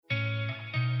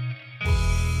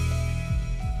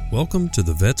Welcome to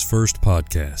the Vets First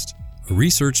podcast, a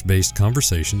research-based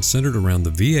conversation centered around the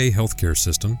VA healthcare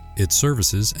system, its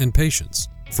services, and patients.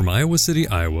 From Iowa City,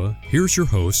 Iowa, here's your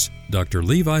hosts, Dr.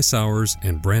 Levi Sowers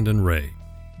and Brandon Ray.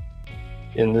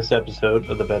 In this episode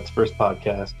of the Vets First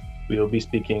podcast, we will be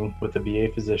speaking with a VA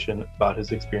physician about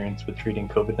his experience with treating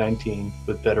COVID-19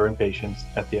 with veteran patients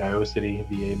at the Iowa City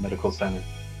VA Medical Center.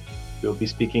 We will be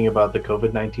speaking about the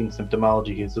COVID-19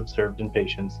 symptomology he has observed in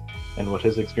patients and what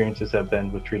his experiences have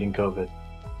been with treating COVID.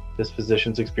 This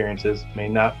physician's experiences may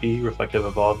not be reflective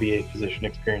of all VA physician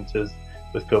experiences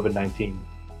with COVID-19.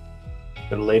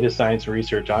 For the latest science and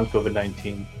research on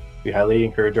COVID-19, we highly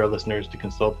encourage our listeners to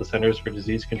consult the Centers for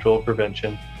Disease Control and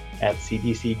Prevention at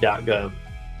cdc.gov,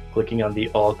 clicking on the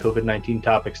All COVID-19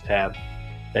 Topics tab,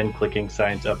 then clicking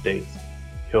Science Updates.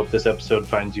 We hope this episode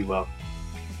finds you well.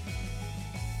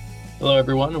 Hello,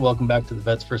 everyone, and welcome back to the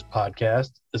Vets First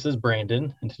podcast. This is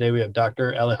Brandon, and today we have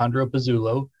Dr. Alejandro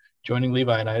Pezzulo joining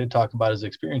Levi and I to talk about his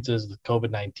experiences with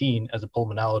COVID-19 as a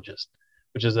pulmonologist,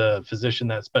 which is a physician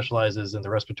that specializes in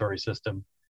the respiratory system.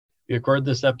 We recorded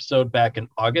this episode back in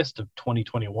August of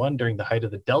 2021 during the height of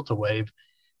the Delta wave.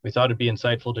 We thought it'd be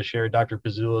insightful to share Dr.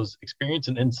 Pezzulo's experience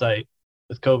and insight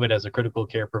with COVID as a critical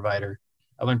care provider.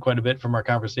 I learned quite a bit from our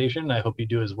conversation, and I hope you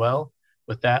do as well.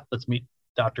 With that, let's meet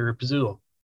Dr. Pezzulo.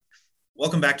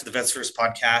 Welcome back to the Vets First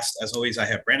podcast. As always, I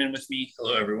have Brandon with me.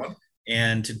 Hello, everyone.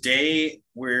 And today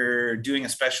we're doing a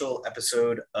special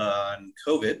episode on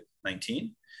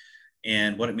COVID-19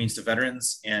 and what it means to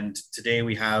veterans. And today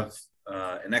we have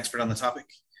an expert on the topic.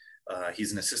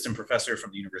 He's an assistant professor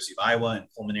from the University of Iowa in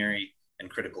pulmonary and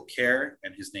critical care,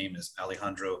 and his name is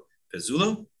Alejandro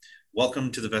Pezzulo.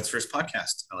 Welcome to the Vets First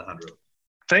podcast, Alejandro.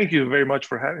 Thank you very much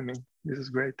for having me. This is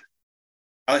great.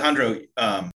 Alejandro,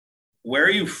 where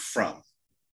are you from?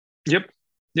 Yep.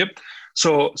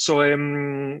 So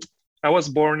I was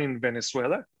born in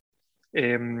Venezuela.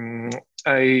 I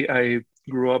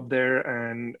grew up there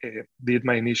and did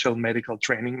my initial medical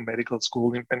training, medical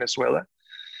school in Venezuela.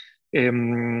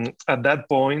 At that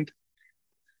point,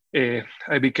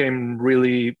 I became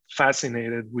really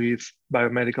fascinated with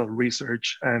biomedical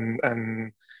research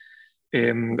and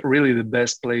really the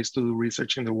best place to do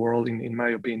research in the world, in my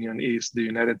opinion, is the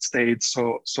United States.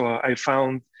 So I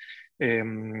found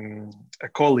a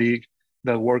colleague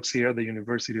that works here at the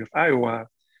University of Iowa,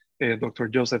 Dr.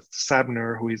 Joseph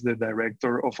Sabner, who is the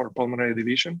director of our pulmonary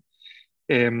division,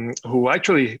 who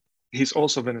actually, he's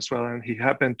also Venezuelan. He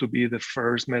happened to be the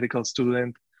first medical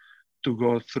student to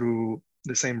go through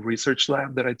the same research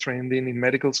lab that I trained in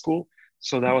medical school.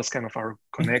 So that was kind of our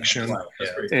connection. Wow,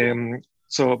 that's very cool.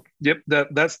 So yep,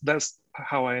 that's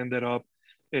how I ended up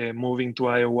moving to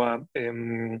Iowa.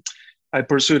 I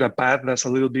pursued a path that's a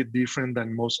little bit different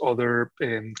than most other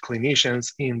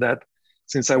clinicians, in that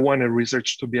since I wanted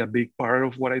research to be a big part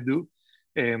of what I do,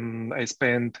 I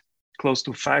spent close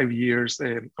to 5 years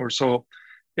or so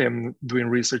doing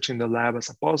research in the lab as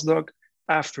a postdoc,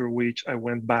 after which I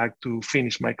went back to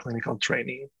finish my clinical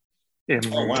training.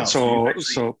 Oh, wow. So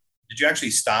did you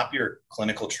actually stop your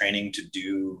clinical training to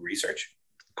do research?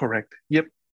 Correct. Yep.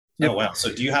 Oh, wow.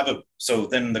 So so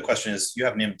then the question is, you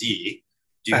have an MD.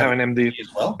 Do you have an MD as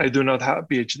well? I do not have a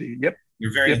PhD. Yep.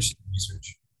 You're very interested in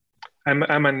research.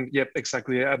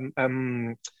 Exactly.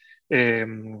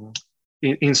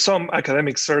 In some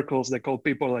academic circles, they call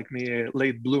people like me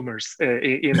late bloomers.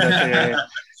 In that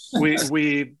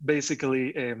we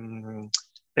basically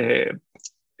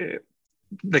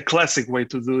the classic way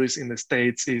to do this in the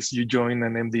States is you join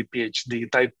an MD PhD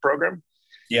type program.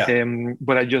 Yeah.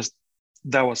 But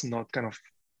that was not kind of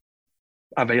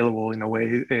available in a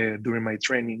way during my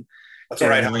training. That's all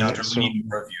right, Alejandro. We need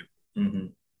more of you. Mm-hmm.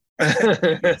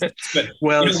 But,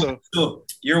 well, so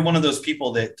you're one of those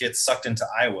people that gets sucked into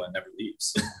Iowa and never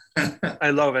leaves. I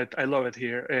love it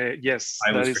here. Yes,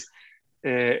 that is.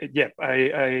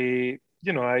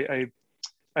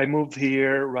 I moved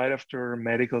here right after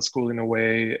medical school in a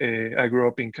way. I grew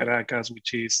up in Caracas,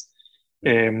 which is,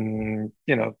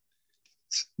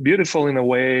 it's beautiful in a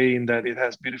way in that it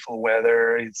has beautiful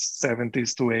weather. It's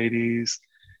 70s to 80s,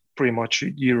 pretty much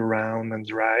year round and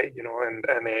dry,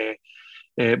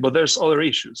 but there's other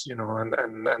issues, and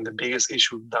the biggest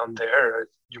issue down there,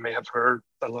 you may have heard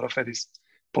a lot of it, is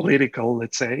political,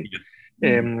 let's say.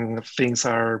 Things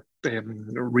are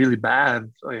really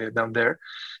bad down there.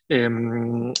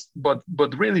 But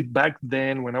really back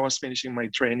then, when I was finishing my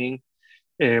training,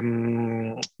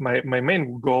 my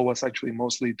main goal was actually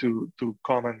mostly to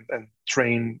come and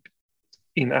train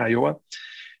in Iowa,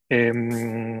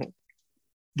 learn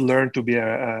to be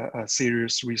a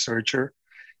serious researcher.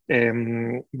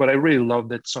 But I really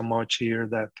loved it so much here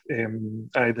that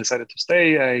I decided to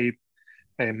stay.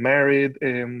 I'm married,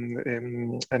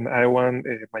 and I want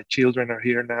my children are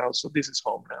here now, so this is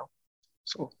home now.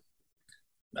 So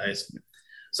nice.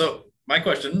 So my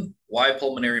question: why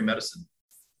pulmonary medicine?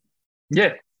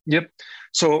 Yeah, yep.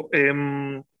 So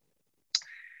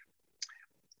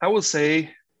I would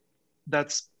say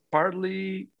that's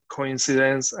partly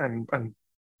coincidence and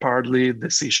partly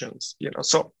decisions.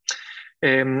 So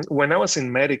when I was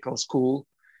in medical school,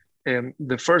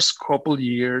 the first couple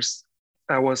years,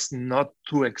 I was not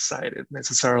too excited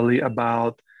necessarily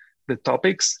about the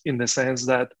topics, in the sense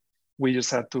that we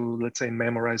just had to, let's say,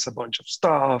 memorize a bunch of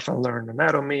stuff and learn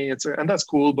anatomy, and that's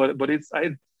cool. But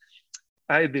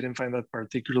I didn't find that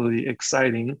particularly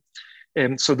exciting.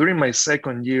 And so during my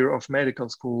second year of medical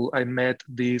school, I met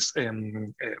this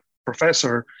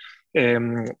professor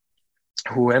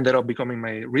who ended up becoming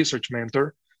my research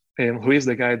mentor, and who is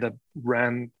the guy that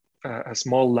ran a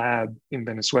small lab in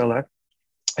Venezuela.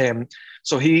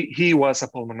 So he was a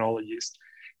pulmonologist.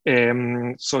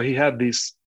 So he had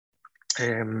this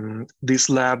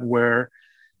lab where,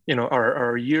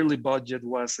 our yearly budget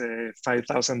was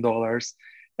 $5,000,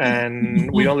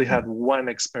 and we only had one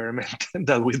experiment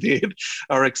that we did.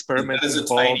 Our experiment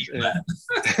involved,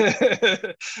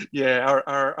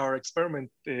 our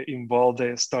experiment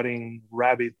involved studying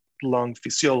rabbit lung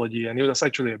physiology, and it was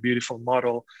actually a beautiful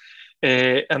model.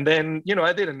 And then,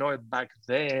 I didn't know it back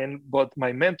then, but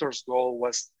my mentor's goal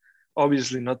was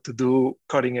obviously not to do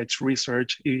cutting edge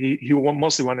research. He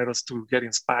mostly wanted us to get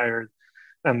inspired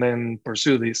and then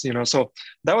pursue this, So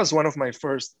that was one of my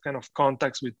first kind of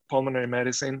contacts with pulmonary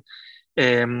medicine.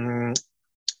 For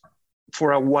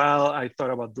a while, I thought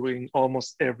about doing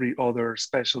almost every other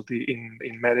specialty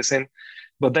in medicine.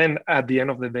 But then at the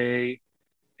end of the day,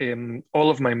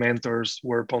 all of my mentors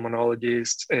were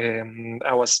pulmonologists, and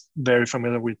I was very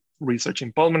familiar with research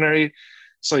in pulmonary,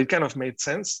 so it kind of made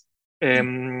sense.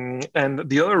 And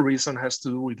the other reason has to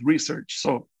do with research.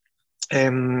 So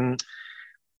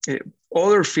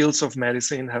other fields of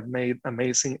medicine have made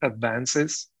amazing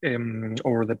advances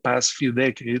over the past few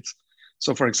decades.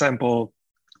 So for example,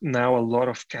 now a lot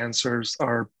of cancers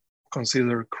are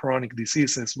considered chronic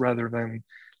diseases rather than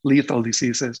lethal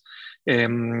diseases.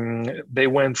 They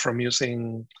went from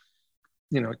using,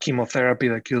 chemotherapy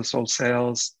that kills all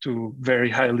cells to very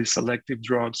highly selective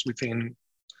drugs within,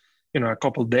 a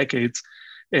couple decades.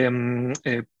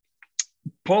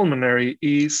 Pulmonary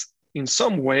is in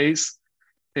some ways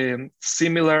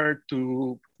similar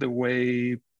to the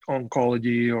way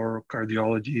oncology or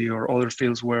cardiology or other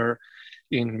fields were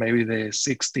in maybe the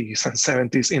 60s and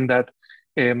 70s, in that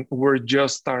we're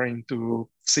just starting to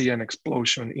see an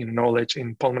explosion in knowledge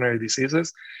in pulmonary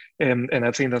diseases. And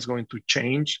I think that's going to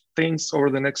change things over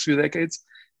the next few decades.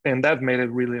 And that made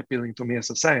it really appealing to me as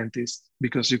a scientist,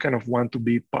 because you kind of want to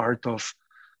be part of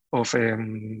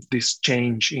this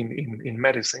change in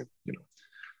medicine,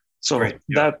 So Right.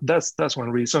 Yeah. that's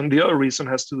one reason. The other reason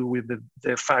has to do with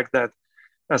the fact that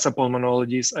as a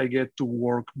pulmonologist, I get to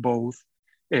work both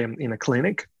in a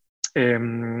clinic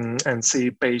and see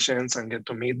patients and get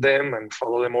to meet them and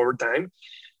follow them over time.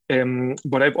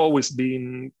 But I've always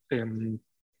been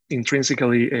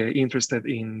intrinsically interested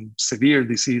in severe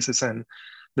diseases and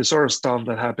the sort of stuff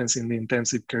that happens in the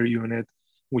intensive care unit,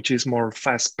 which is more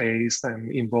fast-paced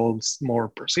and involves more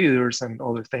procedures and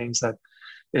other things that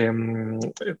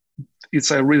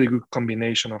it's a really good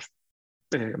combination of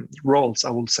roles, I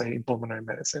would say, in pulmonary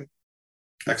medicine.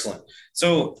 Excellent.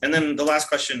 So, and then the last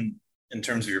question in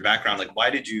terms of your background, like why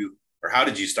did you, or how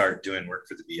did you start doing work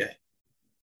for the VA?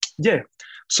 Yeah.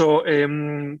 So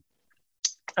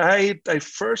I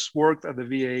first worked at the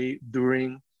VA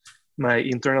during my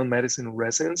internal medicine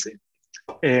residency.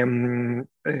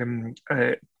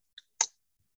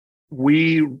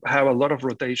 We have a lot of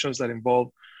rotations that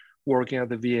involve working at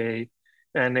the VA.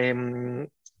 And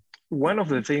one of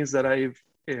the things that I've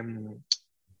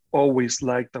always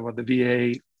liked about the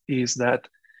VA is that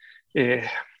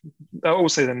I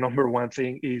would say the number one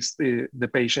thing is the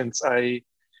patients. I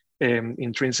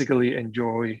intrinsically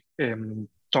enjoy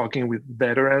talking with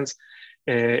veterans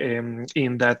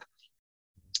in that,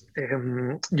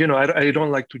 I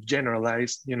don't like to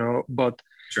generalize, but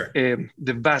Sure.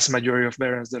 The vast majority of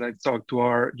veterans that I've talked to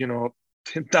are,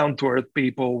 down-to-earth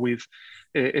people with,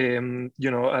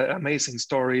 amazing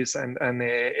stories and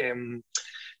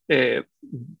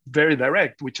very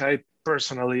direct, which I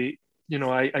personally,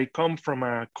 I come from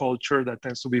a culture that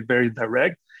tends to be very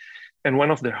direct. And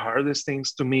one of the hardest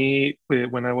things to me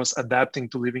when I was adapting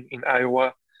to living in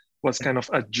Iowa was kind of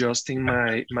adjusting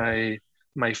my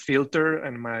filter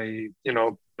and my,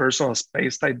 personal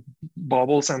space type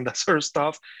bubbles and that sort of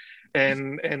stuff.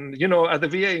 And at the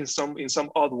VA, in some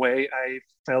odd way, I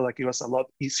felt like it was a lot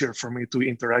easier for me to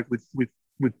interact with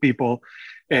people.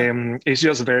 It's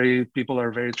just people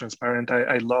are very transparent.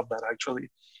 I love that, actually.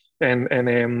 And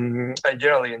I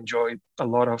generally enjoyed a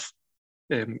lot of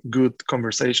good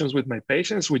conversations with my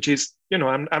patients, which is,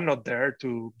 I'm not there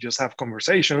to just have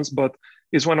conversations, but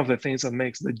it's one of the things that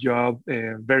makes the job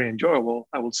very enjoyable,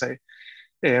 I would say.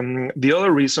 The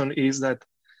other reason is that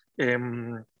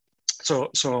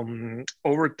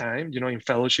over time, in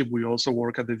fellowship, we also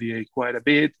work at the VA quite a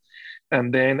bit.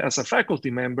 And then as a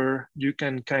faculty member, you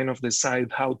can kind of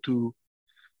decide how to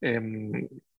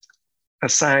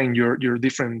assign your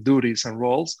different duties and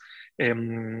roles.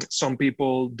 Some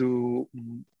people do,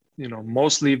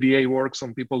 mostly VA work.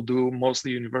 Some people do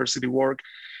mostly university work.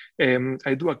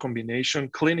 I do a combination.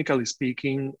 Clinically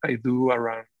speaking, I do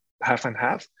around half and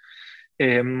half.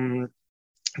 The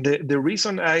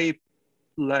reason I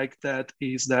like that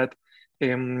is that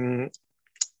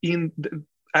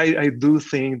I do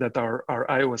think that our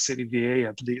Iowa City VA,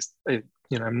 at least,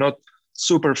 I'm not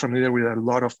super familiar with a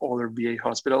lot of other VA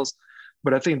hospitals,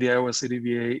 but I think the Iowa City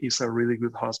VA is a really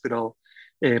good hospital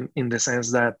in the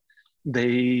sense that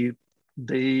they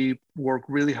work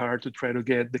really hard to try to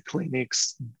get the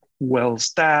clinics well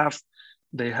staffed.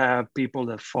 They have people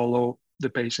that follow the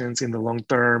patients in the long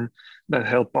term that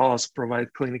help us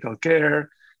provide clinical care.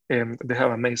 They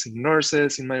have amazing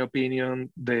nurses, in my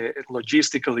opinion.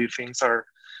 Logistically, things are,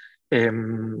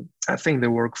 I think they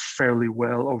work fairly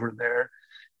well over there.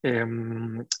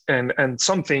 And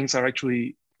some things are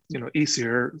actually,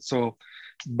 easier. So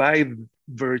by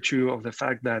virtue of the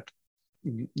fact that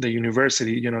the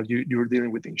university, you're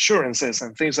dealing with insurances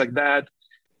and things like that,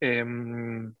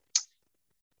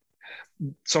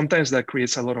 sometimes that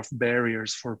creates a lot of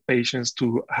barriers for patients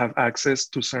to have access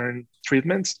to certain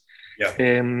treatments. Yeah.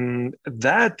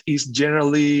 That is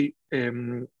generally,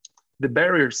 the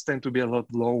barriers tend to be a lot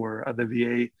lower at the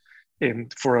VA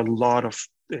for a lot of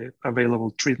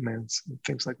available treatments and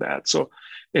things like that. So,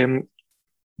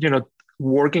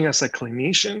 working as a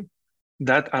clinician,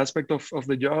 that aspect of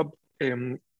the job,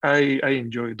 I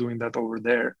enjoy doing that over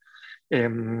there.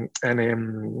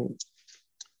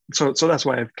 So that's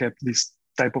why I've kept this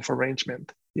type of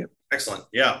arrangement. Yeah. Excellent.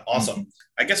 Yeah. Awesome.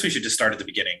 I guess we should just start at the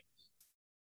beginning.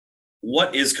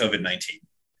 What is COVID-19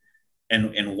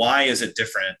 and why is it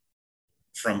different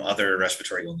from other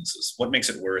respiratory illnesses? What makes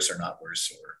it worse or not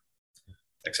worse, or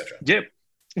et cetera?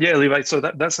 Yeah, Levi. So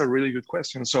that's a really good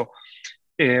question. So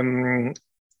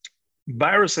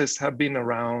viruses have been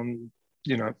around,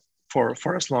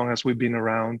 for as long as we've been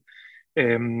around.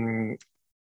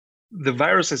 The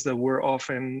viruses that we're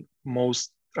often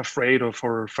most afraid of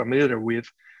or familiar with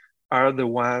are the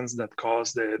ones that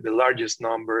cause the largest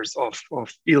numbers of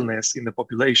illness in the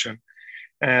population.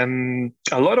 And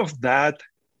a lot of that,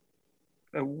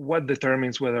 what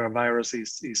determines whether a virus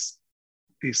is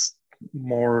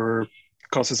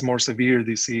causes more severe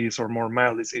disease or more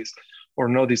mild disease or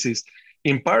no disease,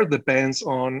 in part depends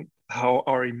on how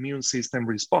our immune system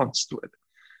responds to it.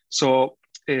 So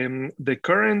the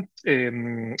current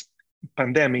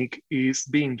pandemic is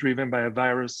being driven by a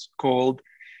virus called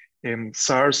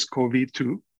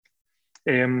SARS-CoV-2.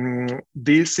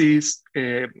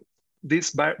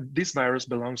 This virus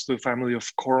belongs to a family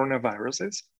of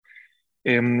coronaviruses,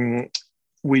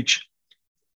 which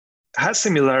has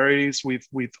similarities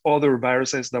with other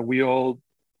viruses that we all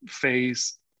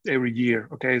face every year.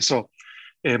 Okay, so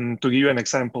to give you an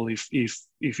example,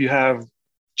 if you have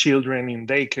children in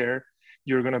daycare,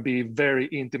 you're going to be very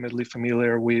intimately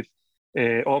familiar with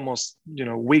almost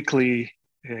weekly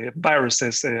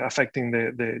viruses affecting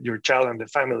your child and the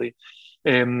family.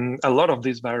 A lot of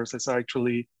these viruses are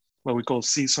actually what we call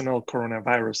seasonal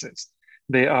coronaviruses.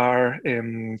 They are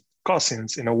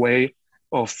cousins, in a way,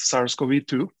 of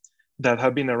SARS-CoV-2 that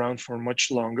have been around for much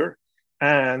longer.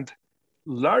 And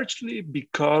largely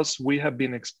because we have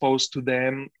been exposed to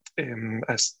them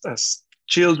as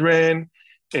children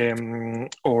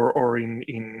or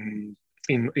in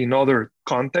other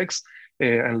contexts,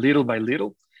 and little by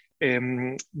little,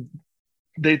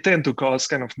 they tend to cause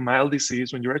kind of mild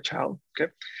disease when you're a child,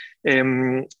 okay?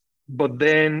 But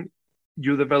then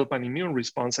you develop an immune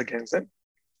response against them.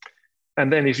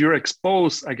 And then if you're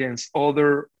exposed against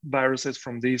other viruses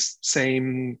from this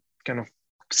same kind of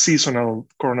seasonal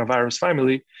coronavirus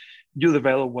family, you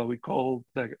develop what we call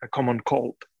a common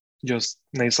cold, just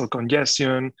nasal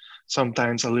congestion,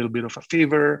 sometimes a little bit of a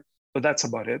fever, but that's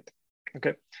about it,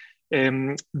 okay?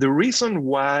 The reason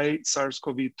why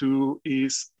SARS-CoV-2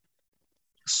 is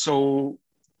so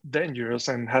dangerous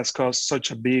and has caused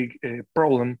such a big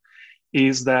problem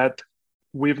is that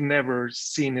we've never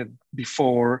seen it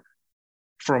before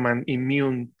from an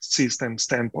immune system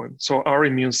standpoint. So our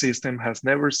immune system has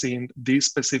never seen this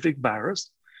specific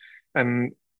virus,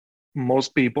 and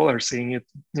most people are seeing it,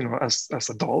 as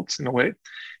adults in a way.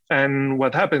 And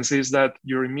what happens is that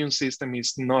your immune system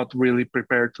is not really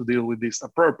prepared to deal with this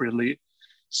appropriately.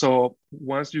 So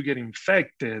once you get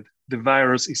infected, the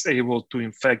virus is able to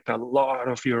infect a lot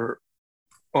of your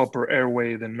upper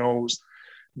airway, the nose,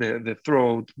 the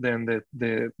throat, then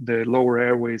the lower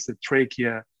airways, the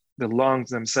trachea, the lungs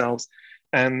themselves.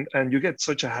 And you get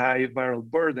such a high viral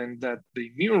burden that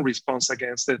the immune response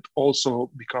against it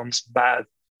also becomes bad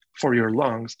for your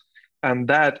lungs. And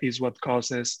that is what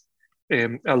causes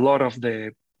a lot of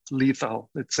the lethal,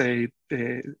 let's say,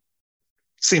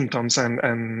 symptoms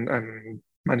and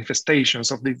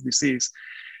manifestations of this disease.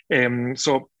 I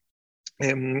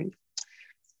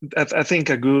think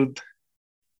a good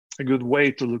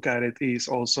way to look at it is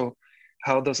also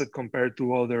how does it compare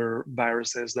to other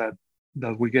viruses that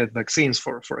we get vaccines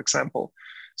for example.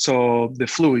 So the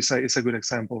flu is a good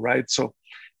example, right? So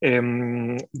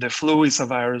the flu is a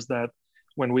virus that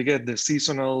when we get the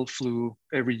seasonal flu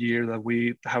every year that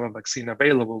we have a vaccine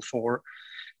available for,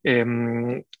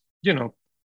 you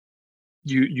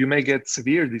may get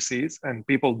severe disease and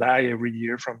people die every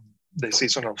year from the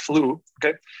seasonal flu,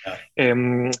 okay?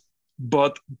 Yeah.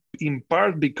 But in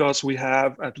part because we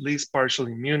have at least partial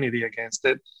immunity against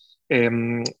it,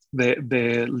 the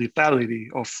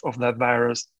lethality of that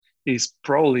virus is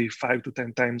probably 5 to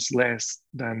 10 times less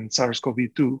than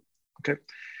SARS-CoV-2, okay?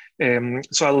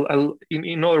 So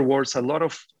in other words, a lot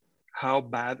of how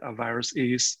bad a virus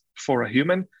is for a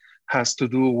human has to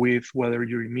do with whether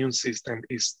your immune system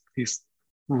is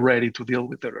ready to deal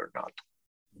with it or not.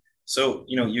 So,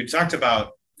 you talked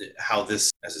about how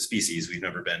this, as a species, we've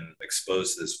never been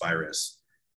exposed to this virus,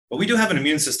 but we do have an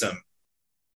immune system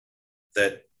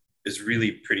that is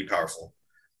really pretty powerful.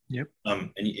 Yep.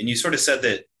 And you sort of said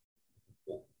that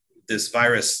this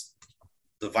virus,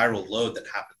 the viral load that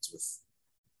happens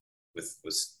with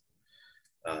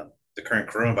the current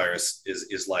coronavirus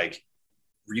is like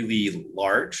really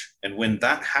large. And when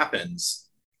that happens,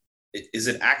 is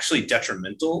it actually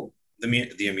detrimental,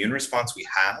 the immune response we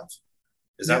have?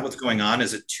 Is that what's going on?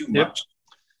 Is it too much?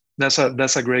 That's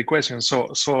a great question.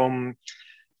 So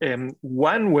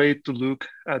one way to look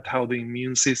at how the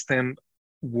immune system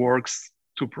works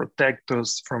to protect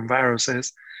us from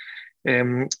viruses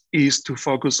is to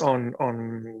focus on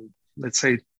let's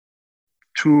say,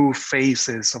 two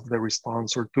phases of the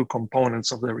response or two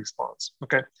components of the response.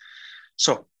 Okay,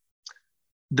 so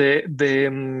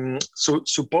so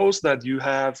suppose that you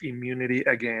have immunity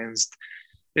against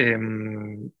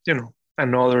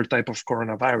another type of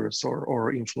coronavirus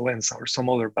or influenza or some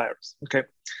other virus. Okay,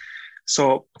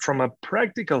 so from a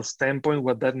practical standpoint,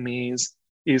 what that means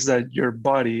is that your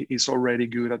body is already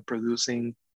good at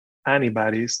producing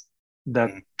antibodies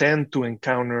that tend to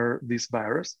encounter this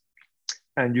virus.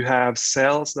 And you have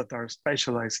cells that are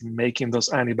specialized in making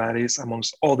those antibodies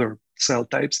amongst other cell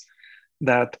types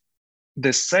that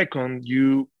the second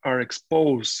you are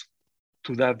exposed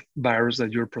to that virus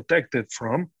that you're protected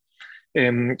from,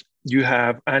 you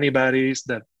have antibodies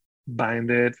that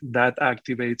bind it, that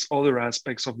activates other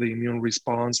aspects of the immune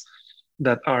response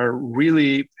that are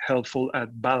really helpful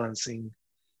at balancing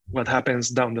what happens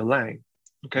down the line,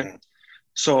 okay?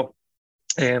 So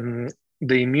the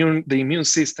immune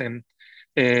system,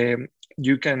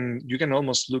 you can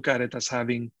almost look at it as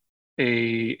having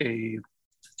a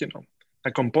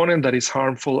component that is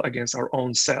harmful against our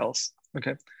own cells,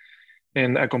 okay?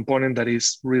 And a component that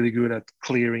is really good at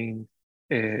clearing,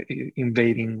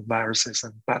 invading viruses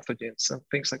and pathogens and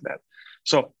things like that.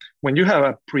 So when you have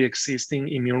a pre-existing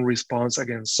immune response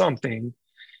against something,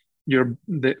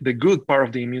 the good part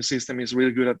of the immune system is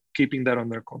really good at keeping that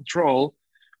under control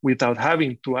without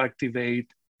having to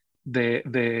activate the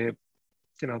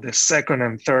second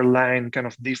and third line kind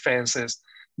of defenses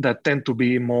that tend to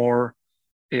be more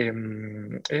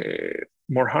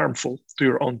harmful to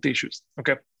your own tissues.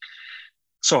 Okay,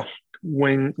 so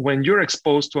when you're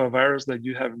exposed to a virus that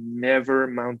you have never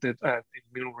mounted an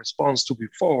immune response to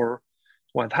before,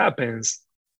 what happens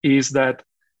is that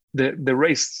the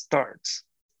race starts.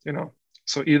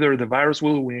 So either the virus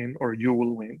will win or you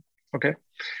will win. Okay,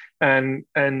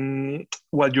 and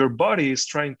what your body is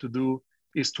trying to do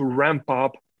is to ramp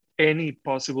up any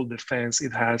possible defense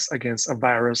it has against a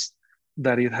virus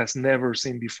that it has never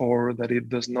seen before, that it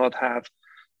does not have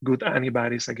good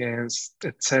antibodies against,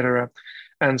 etc.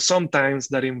 And sometimes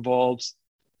that involves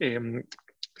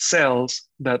cells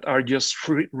that are just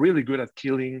really good at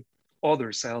killing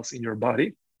other cells in your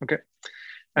body, okay?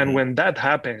 And when that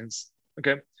happens,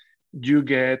 okay, you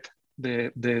get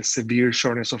the severe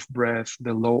shortness of breath,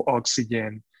 the low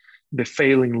oxygen, the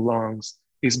failing lungs,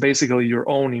 is basically your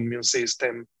own immune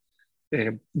system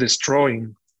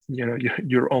destroying,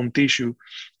 your own tissue,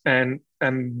 and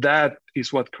that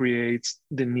is what creates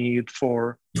the need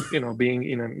for, being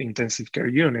in an intensive care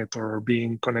unit or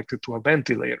being connected to a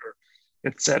ventilator,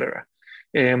 etc.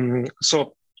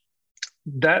 So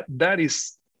that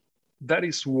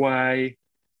is why,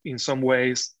 in some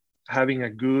ways, having a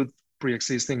good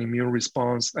pre-existing immune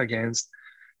response against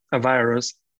a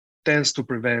virus tends to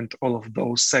prevent all of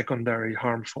those secondary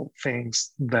harmful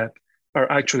things that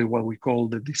are actually what we call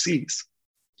the disease.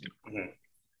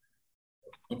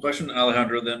 A question,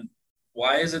 Alejandro, then.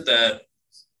 Why is it that,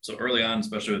 so early on,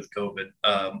 especially with COVID,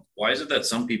 why is it that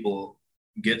some people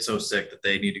get so sick that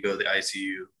they need to go to the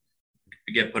ICU,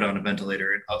 get put on a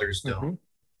ventilator, and others don't?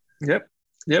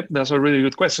 Yep, that's a really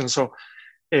good question. So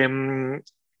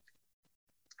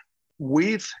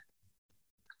with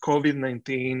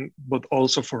COVID-19, but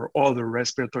also for other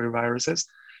respiratory viruses,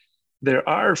 there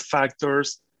are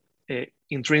factors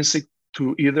intrinsic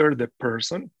to either the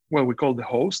person, what we call the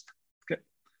host, okay,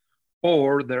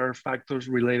 or there are factors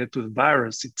related to the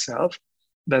virus itself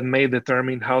that may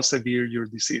determine how severe your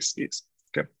disease is.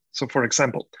 Okay, so for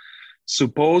example,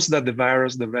 suppose that the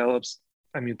virus develops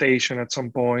a mutation at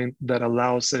some point that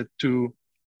allows it to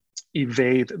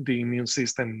evade the immune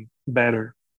system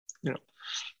better,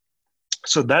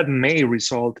 so that may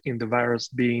result in the virus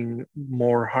being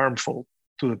more harmful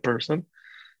to the person,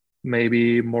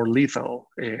 maybe more lethal,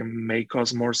 may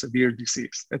cause more severe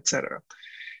disease, etc.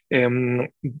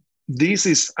 This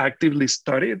is actively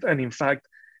studied, and in fact,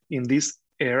 in this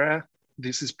era,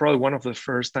 this is probably one of the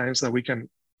first times that we can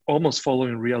almost follow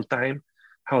in real time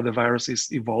how the virus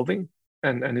is evolving,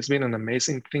 and it's been an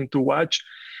amazing thing to watch.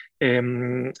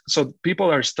 So people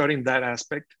are studying that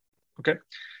aspect, okay?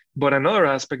 But another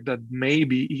aspect that may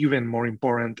be even more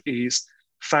important is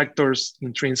factors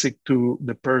intrinsic to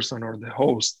the person or the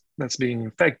host that's being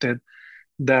infected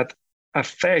that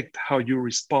affect how you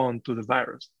respond to the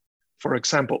virus. For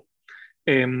example,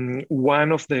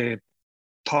 one of the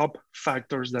top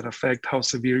factors that affect how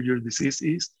severe your disease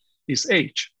is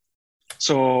age.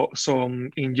 So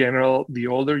in general, the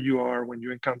older you are when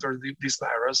you encounter this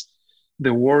virus,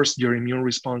 the worse your immune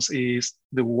response is,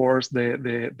 the worse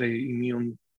the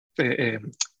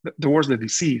worse the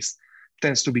disease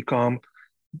tends to become.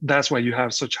 That's why you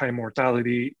have such high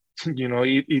mortality.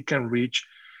 It can reach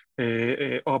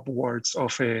upwards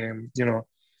of 10,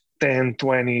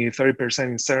 20, 30%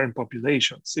 in certain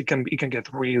populations. It can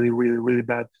get really, really, really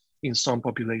bad in some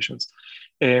populations.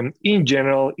 In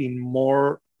general,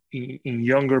 in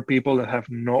younger people that have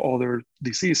no other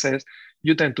diseases,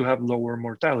 you tend to have lower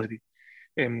mortality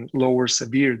and lower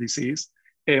severe disease.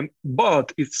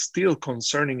 But it's still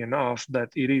concerning enough that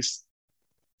it is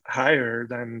higher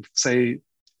than, say,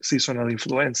 seasonal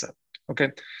influenza,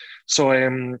 okay? So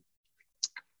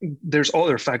there's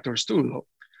other factors too, though.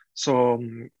 So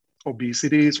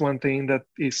obesity is one thing that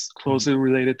is closely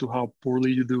related to how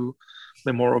poorly you do.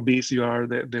 The more obese you are,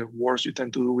 the worse you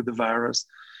tend to do with the virus.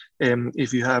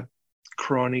 If you have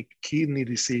chronic kidney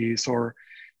disease, or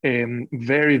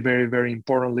very, very, very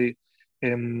importantly,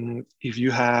 if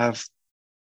you have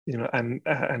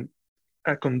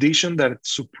a condition that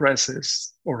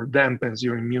suppresses or dampens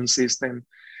your immune system,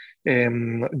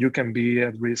 you can be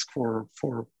at risk for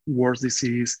worse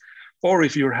disease. Or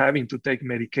if you're having to take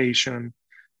medication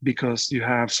because you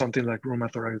have something like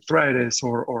rheumatoid arthritis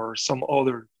or some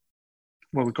other,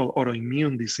 what we call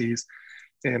autoimmune disease,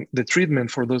 the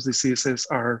treatment for those diseases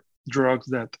are drugs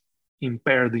that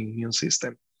impair the immune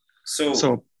system.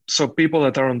 So people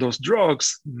that are on those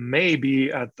drugs may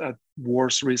be at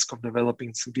worse risk of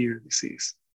developing severe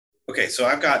disease. Okay, so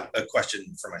I've got a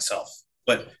question for myself,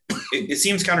 but it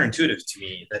seems counterintuitive to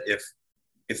me that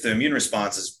if the immune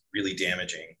response is really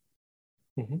damaging,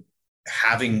 mm-hmm.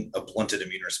 having a blunted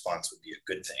immune response would be a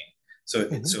good thing. So,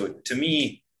 mm-hmm. So to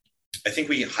me, I think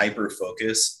we hyper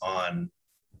focus on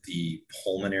the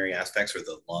pulmonary aspects or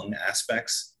the lung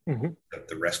aspects, mm-hmm.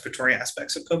 the respiratory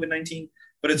aspects of COVID-19,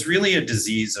 but it's really a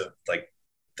disease of like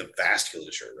the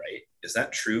vasculature, right? Is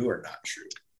that true or not true?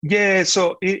 Yeah,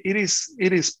 so it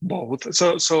is both.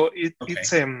 So Okay.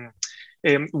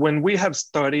 It's when we have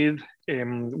studied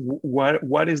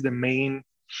what is the main,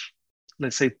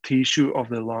 let's say, tissue of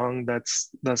the lung that's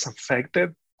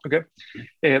affected. Okay,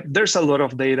 there's a lot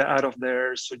of data out of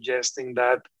there suggesting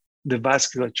that the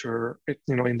vasculature,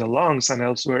 in the lungs and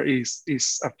elsewhere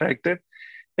is affected,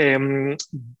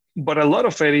 but a lot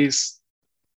of it is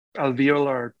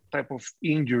alveolar type of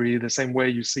injury, the same way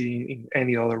you see in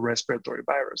any other respiratory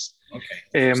virus. Okay.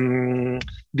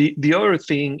 The other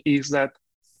thing is that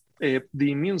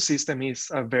the immune system is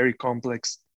a very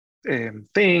complex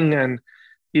thing, and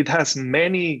it has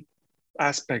many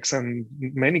aspects and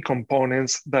many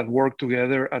components that work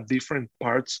together at different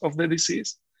parts of the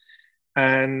disease.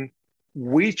 And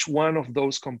which one of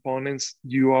those components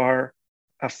you are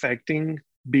affecting,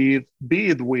 be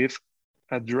it with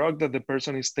a drug that the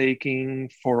person is taking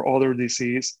for other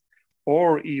disease,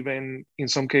 or even in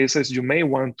some cases, you may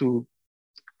want to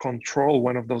control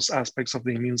one of those aspects of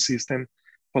the immune system,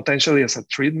 potentially as a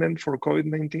treatment for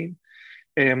COVID-19.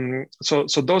 So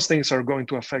those things are going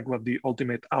to affect what the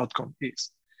ultimate outcome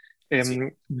is.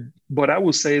 But I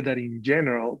would say that in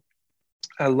general,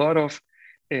 a lot of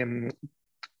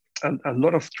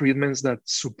treatments that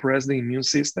suppress the immune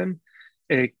system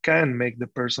can make the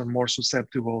person more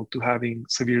susceptible to having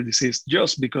severe disease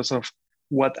just because of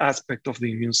what aspect of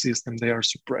the immune system they are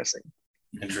suppressing.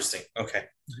 Interesting. Okay.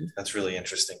 That's really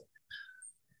interesting.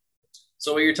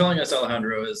 So what you're telling us,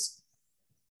 Alejandro, is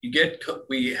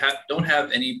don't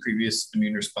have any previous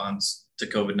immune response to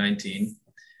COVID-19.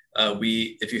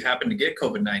 If you happen to get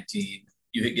COVID-19,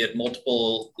 you get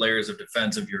multiple layers of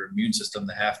defense of your immune system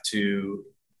that have to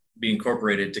be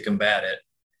incorporated to combat it.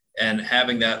 And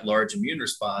having that large immune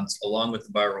response along with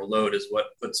the viral load is what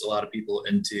puts a lot of people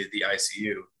into the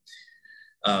ICU.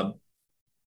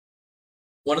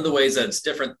 One of the ways that's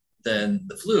different than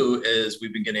the flu is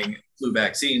we've been getting flu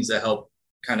vaccines that help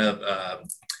kind of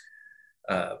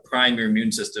prime your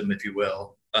immune system, if you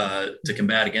will, to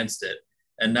combat against it.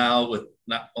 And now with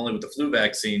not only with the flu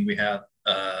vaccine, we have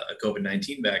a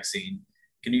COVID-19 vaccine.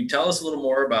 Can you tell us a little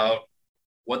more about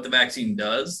what the vaccine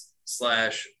does, /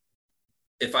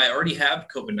 if I already have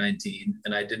COVID-19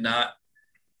 and I did not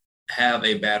have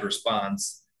a bad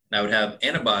response and I would have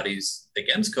antibodies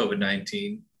against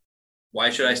COVID-19, why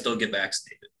should I still get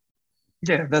vaccinated?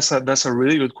 Yeah, that's a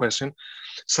really good question.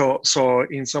 So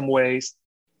in some ways,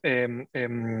 one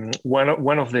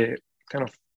of the kind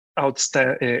of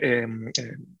outstanding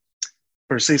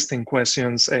persisting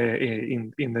questions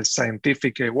in the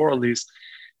scientific world is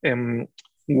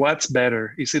what's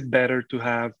better? Is it better to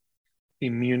have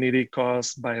immunity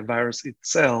caused by a virus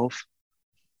itself?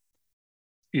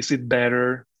 Is it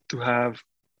better to have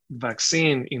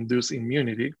vaccine-induced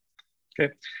immunity?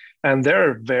 Okay, and there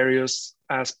are various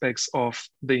aspects of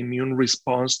the immune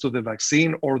response to the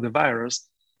vaccine or the virus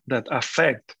that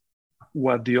affect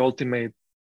what the ultimate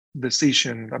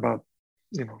decision about,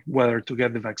 whether to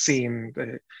get the vaccine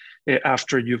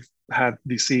after you've had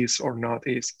disease or not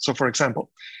is. So, for example,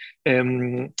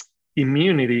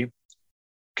 immunity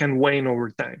can wane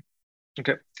over time.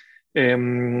 Okay,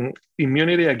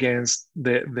 immunity against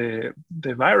the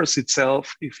virus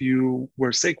itself, if you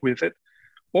were sick with it,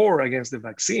 or against the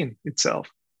vaccine itself,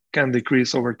 can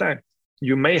decrease over time.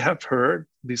 You may have heard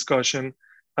discussion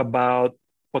about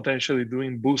potentially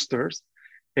doing boosters,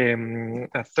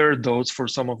 a third dose for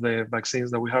some of the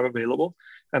vaccines that we have available.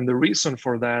 And the reason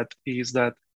for that is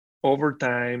that over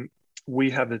time, we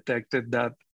have detected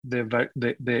that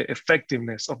the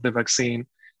effectiveness of the vaccine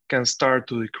can start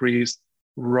to decrease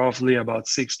roughly about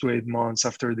 6 to 8 months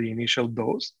after the initial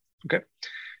dose, okay?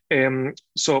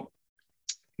 So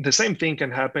the same thing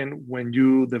can happen when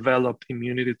you develop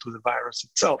immunity to the virus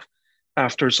itself.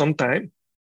 After some time,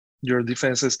 your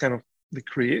defenses kind of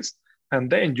decrease, and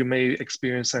then you may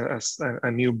experience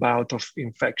a new bout of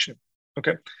infection,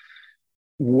 okay?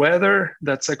 Whether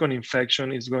that second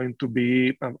infection is going to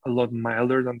be a lot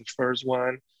milder than the first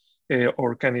one,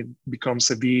 or can it become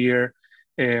severe?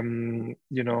 Is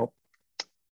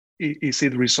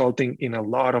it resulting in a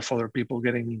lot of other people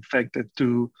getting infected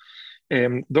too?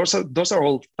 Those are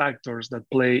all factors that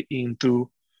play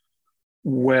into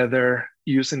whether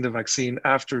using the vaccine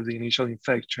after the initial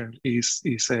infection is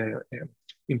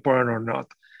important or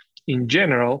not. In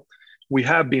general, we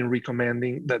have been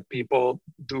recommending that people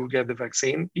do get the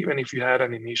vaccine, even if you had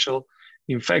an initial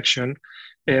infection,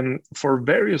 for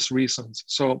various reasons.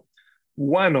 So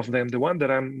one of them, the one that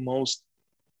I'm most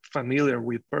familiar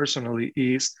with personally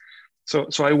is, so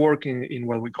I work in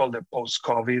what we call the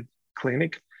post-COVID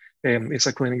clinic. It's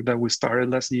a clinic that we started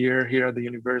last year here at the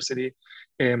university.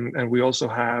 And we also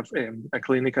have a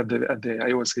clinic at the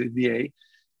Iowa City VA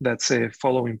that's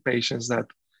following patients that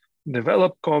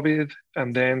develop COVID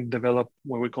and then develop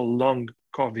what we call long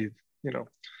COVID,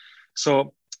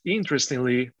 So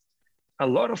interestingly, a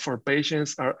lot of our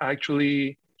patients are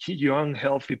actually young,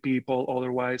 healthy people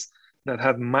otherwise that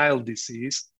had mild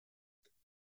disease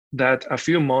that a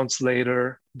few months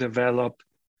later developed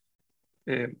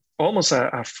almost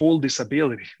a full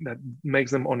disability that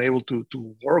makes them unable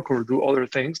to work or do other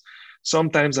things.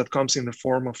 Sometimes that comes in the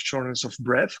form of shortness of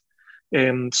breath,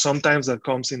 and sometimes that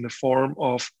comes in the form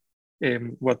of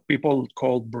what people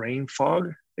call brain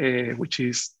fog, which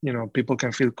is, people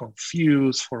can feel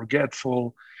confused,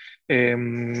 forgetful,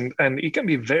 and it can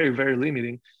be very, very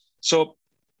limiting. So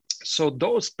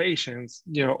those patients,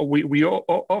 we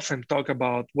often talk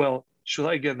about, well, should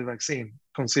I get the vaccine,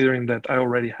 considering that I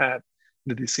already had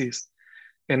the disease?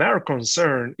 And our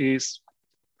concern is,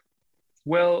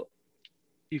 well,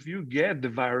 if you get the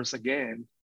virus again,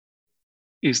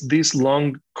 is this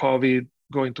long COVID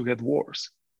going to get worse?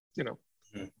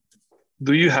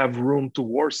 Do you have room to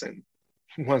worsen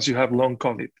once you have long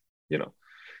COVID?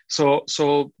 So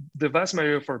the vast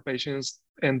majority of our patients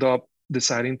end up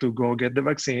deciding to go get the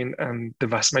vaccine, and the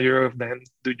vast majority of them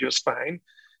do just fine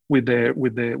with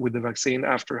the vaccine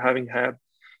after having had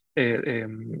a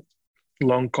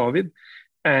long COVID.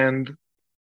 And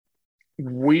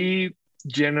we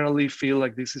generally feel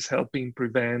like this is helping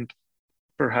prevent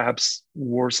perhaps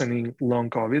worsening long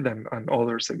COVID and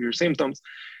other severe symptoms.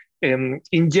 And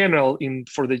in general,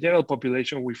 for the general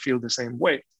population, we feel the same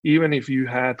way. Even if you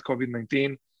had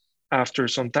COVID-19, after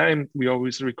some time, we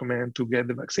always recommend to get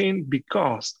the vaccine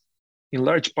because, in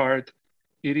large part,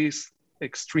 it is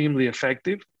extremely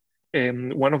effective.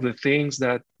 And one of the things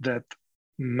that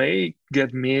may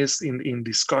get missed in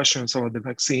discussions about the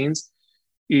vaccines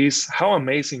is how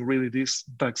amazing really these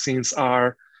vaccines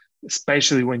are,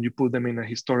 especially when you put them in a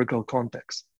historical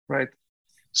context, right?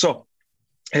 So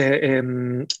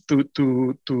to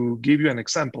give you an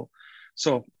example,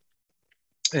 so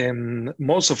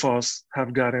most of us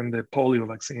have gotten the polio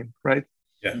vaccine, right?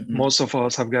 Yeah. Mm-hmm. Most of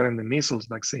us have gotten the measles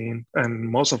vaccine, and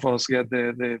most of us get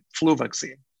the flu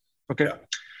vaccine. Okay. Yeah.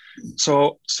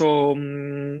 So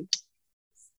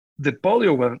the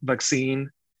polio vaccine,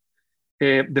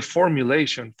 the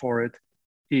formulation for it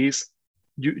is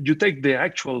you take the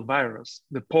actual virus,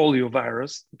 the polio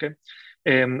virus, okay?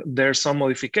 And there's some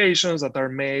modifications that are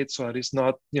made so that it's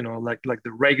not, like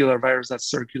the regular virus that's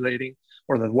circulating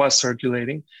or that was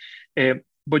circulating.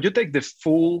 But you take the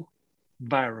full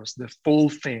virus, the full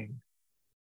thing,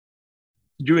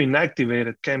 you inactivate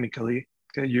it chemically.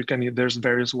 Okay, there's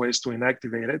various ways to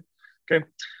inactivate it. Okay,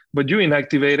 but you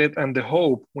inactivate it, and the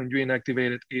hope when you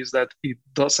inactivate it is that it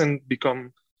doesn't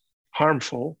become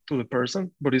harmful to the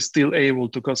person, but is still able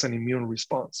to cause an immune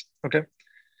response. Okay,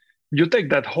 you take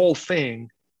that whole thing,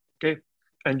 okay,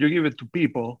 and you give it to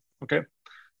people. Okay,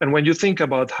 and when you think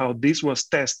about how this was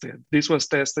tested, in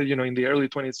the early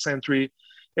 20th century.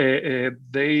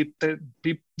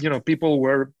 People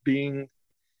were being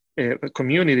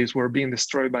communities were being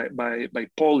destroyed by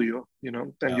polio,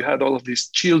 and you had all of these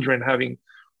children having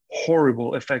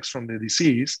horrible effects from the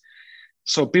disease.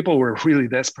 So people were really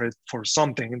desperate for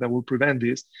something that would prevent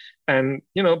this. And,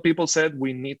 people said,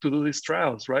 we need to do these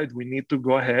trials, right? We need to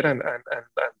go ahead and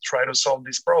try to solve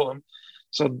this problem.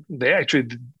 So they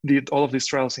actually did all of these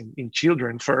trials in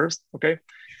children first, okay?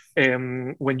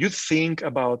 And when you think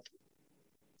about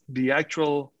the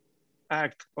actual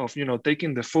act of,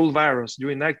 taking the full virus, you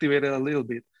inactivate it a little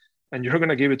bit, and you're going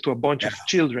to give it to a bunch of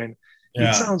children.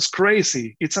 Yeah. It sounds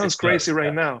crazy. It sounds crazy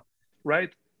right now,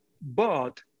 right?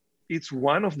 But it's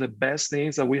one of the best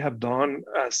things that we have done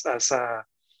as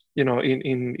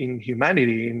in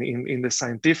humanity, in the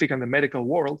scientific and the medical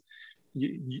world.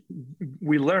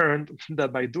 We learned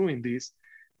that by doing this,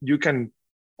 you can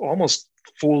almost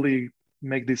fully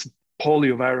make this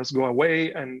polio virus go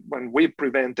away, and when we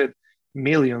prevented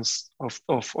millions of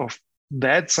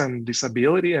deaths and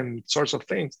disability and sorts of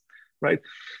things, right?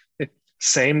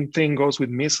 Same thing goes with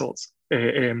measles.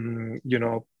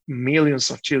 Millions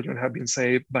of children have been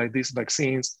saved by these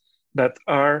vaccines that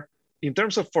are, in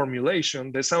terms of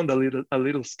formulation, they sound a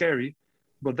little scary,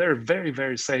 but they're very,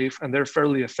 very safe and they're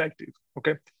fairly effective,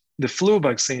 okay? The flu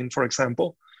vaccine, for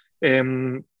example,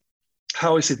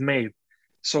 how is it made?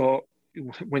 So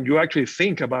when you actually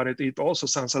think about it, it also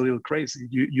sounds a little crazy.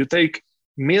 You take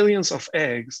millions of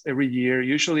eggs every year,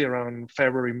 usually around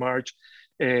February, March.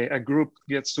 A group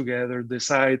gets together,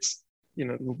 decides,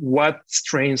 what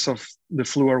strains of the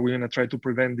flu are we going to try to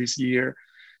prevent this year,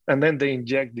 and then they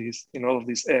inject this in all of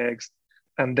these eggs,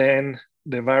 and then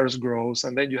the virus grows,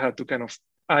 and then you have to kind of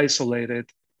isolate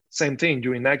it. Same thing,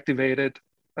 you inactivate it,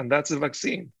 and that's the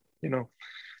vaccine.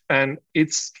 And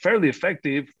it's fairly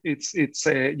effective. It's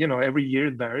every year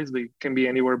it varies. It can be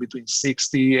anywhere between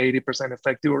 60, 80%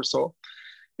 effective or so.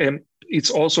 And it's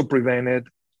also prevented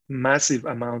massive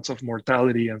amounts of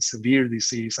mortality and severe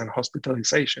disease and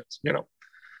hospitalizations,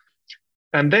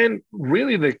 And then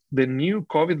really the new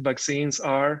COVID vaccines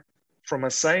are from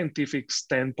a scientific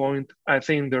standpoint, I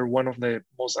think they're one of the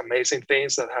most amazing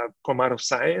things that have come out of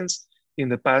science in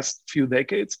the past few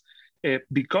decades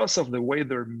because of the way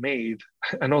they're made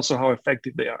and also how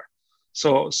effective they are.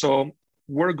 So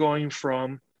we're going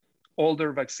from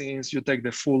older vaccines, you take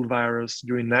the full virus,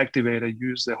 you inactivate it,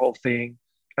 use the whole thing,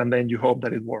 and then you hope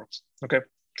that it works, okay?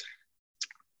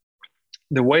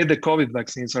 The way the COVID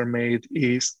vaccines are made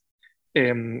is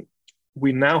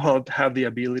we now have the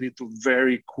ability to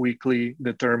very quickly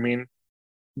determine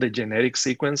the genetic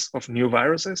sequence of new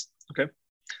viruses, okay?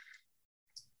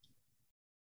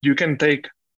 You can take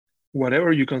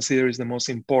whatever you consider is the most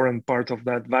important part of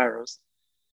that virus,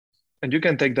 and you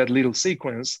can take that little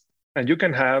sequence and you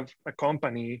can have a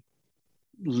company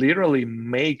literally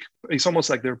make, it's almost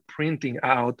like they're printing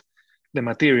out the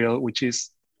material, which is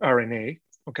RNA,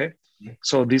 okay?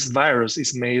 So this virus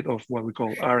is made of what we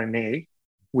call RNA,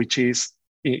 which is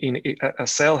in a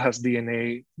cell has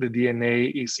DNA. The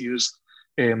DNA is used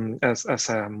as a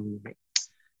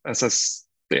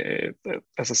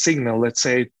signal, let's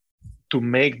say, to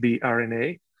make the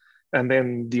RNA, and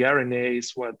then the RNA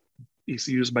is what is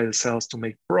used by the cells to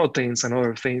make proteins and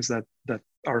other things that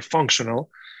are functional.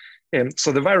 And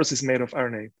so the virus is made of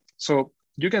RNA. So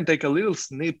you can take a little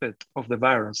snippet of the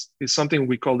virus. It's something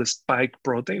we call the spike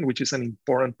protein, which is an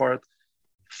important part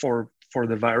for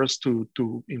the virus to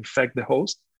infect the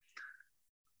host.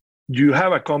 You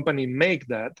have a company make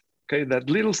that, okay? That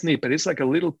little snippet, it's like a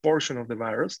little portion of the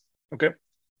virus, okay?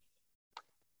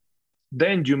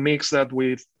 Then you mix that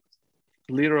with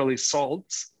literally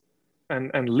salts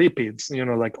and lipids,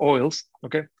 like oils,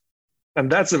 okay? And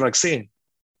that's the vaccine,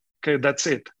 okay? That's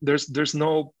it. There's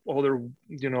no other,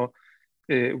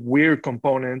 weird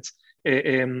components.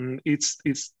 It's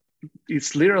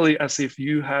literally as if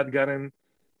you had gotten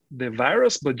the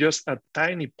virus, but just a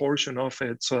tiny portion of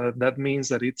it. So that means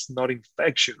that it's not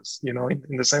infectious,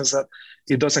 in the sense that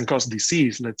it doesn't cause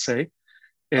disease, let's say.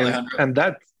 And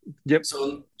that, yep.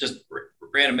 So just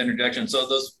random interjection. So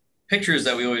those pictures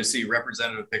that we always see,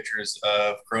 representative pictures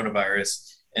of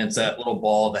coronavirus, and it's that little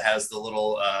ball that has the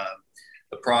little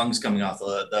the prongs coming off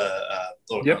the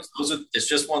little yep. prongs. It's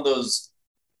just one of those.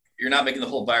 You're not making the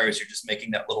whole virus. You're just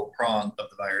making that little prong of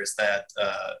the virus that.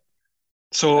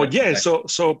 So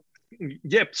the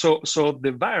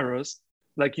virus,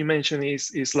 like you mentioned,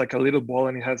 is like a little ball,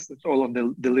 and it has all of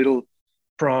the little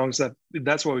prongs.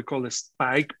 That's what we call the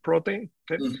spike protein.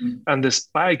 Okay? Mm-hmm. And the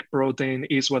spike protein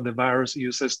is what the virus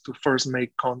uses to first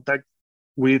make contact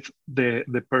with the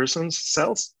person's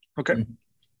cells. Okay. Mm-hmm.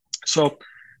 So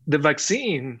the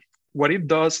vaccine, what it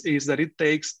does is that it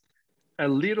takes a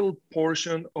little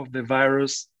portion of the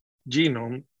virus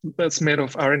genome that's made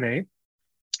of RNA.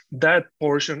 That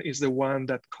portion is the one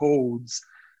that codes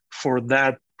for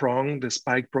that prong, the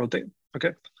spike protein,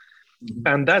 okay? Mm-hmm.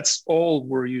 And that's all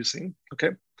we're using,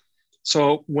 okay?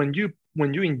 So when you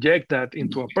inject that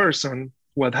into a person,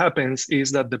 what happens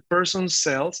is that the person's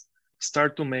cells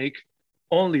start to make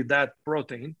only that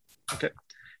protein, okay?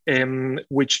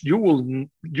 Which you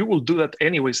will do that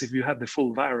anyways if you have the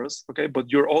full virus, okay?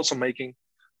 But you're also making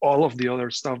all of the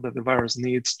other stuff that the virus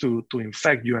needs to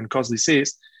infect you and cause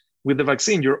disease. With the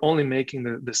vaccine, you're only making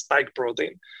the spike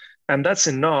protein. And that's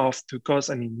enough to cause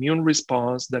an immune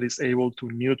response that is able to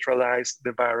neutralize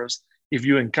the virus if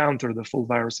you encounter the full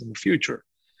virus in the future.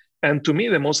 And to me,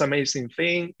 the most amazing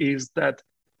thing is that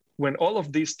when all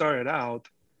of this started out,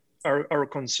 our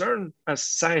concern as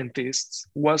scientists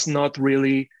was not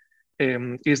really,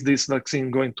 is this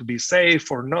vaccine going to be safe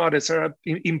or not, etc.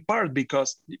 In part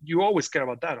because you always care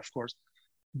about that, of course,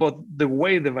 but the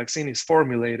way the vaccine is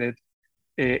formulated,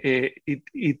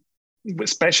 it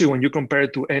especially when you compare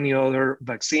it to any other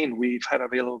vaccine we've had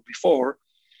available before,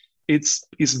 it's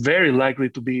very likely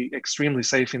to be extremely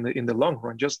safe in the long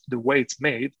run, just the way it's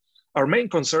made. Our main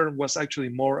concern was actually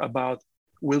more about,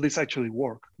 will this actually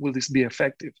work? Will this be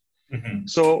effective? Mm-hmm.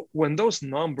 So when those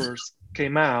numbers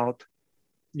came out,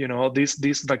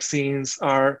 these vaccines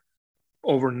are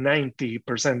over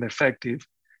 90% effective.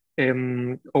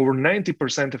 Over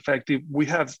 90% effective. We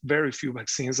have very few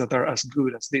vaccines that are as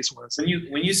good as these ones.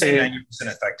 When you say 90%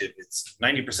 effective, it's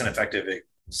 90% effective at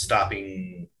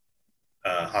stopping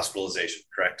hospitalization,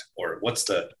 correct? Or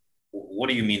what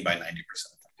do you mean by 90%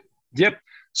 effective? Yep.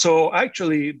 So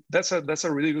actually, that's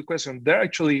a really good question. They're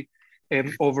actually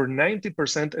over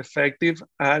 90% effective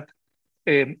at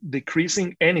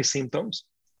decreasing any symptoms.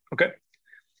 Okay,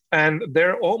 and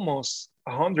they're almost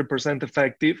 100%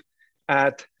 effective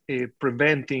at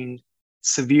preventing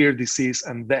severe disease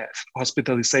and death,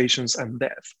 hospitalizations and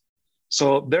death.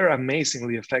 So they're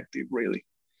amazingly effective, really.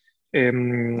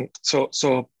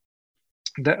 So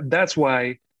that's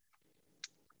why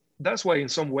that's why in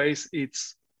some ways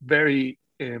it's very,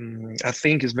 I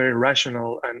think it's very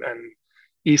rational and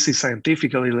easy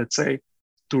scientifically, let's say,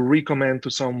 to recommend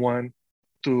to someone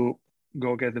to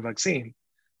go get the vaccine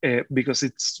because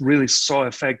it's really so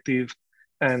effective.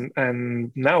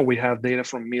 And now we have data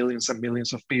from millions and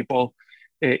millions of people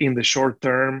in the short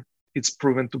term. It's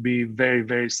proven to be very,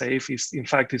 very safe. In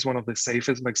fact, it's one of the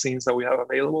safest vaccines that we have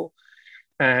available.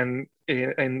 And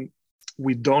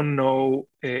we don't know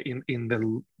in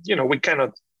the, we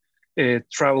cannot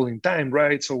travel in time,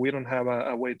 right? So we don't have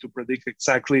a way to predict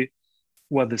exactly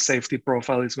what the safety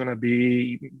profile is going to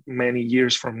be many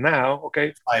years from now,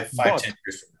 okay? 10 years from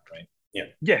now, right? Yeah.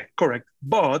 Yeah, correct.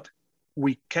 But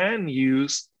we can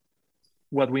use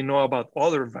what we know about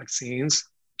other vaccines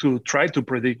to try to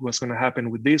predict what's going to happen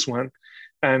with this one.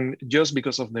 And just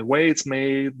because of the way it's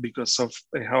made, because of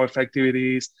how effective it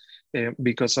is,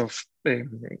 because of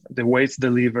the way it's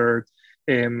delivered,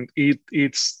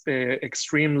 it's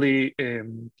extremely,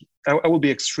 I would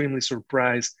be extremely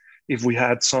surprised if we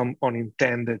had some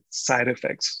unintended side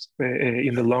effects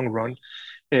in the long run.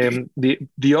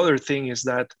 The other thing is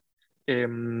that,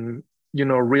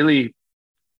 really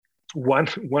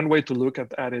one way to look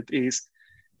at it is,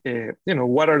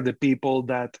 what are the people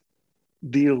that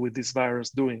deal with this virus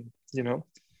doing,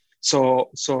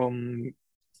 So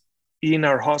in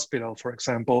our hospital, for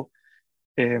example,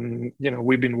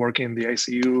 we've been working in the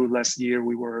ICU. Last year,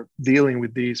 we were dealing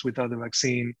with this without the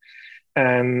vaccine.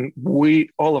 And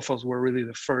all of us were really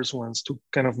the first ones to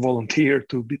kind of volunteer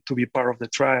to be part of the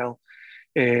trial.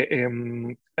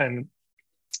 And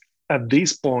at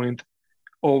this point,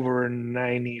 over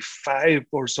 95%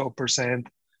 or so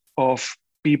of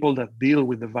people that deal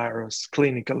with the virus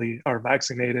clinically are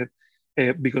vaccinated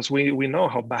because we know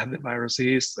how bad the virus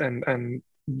is, and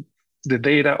the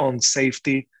data on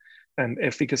safety and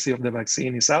efficacy of the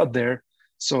vaccine is out there.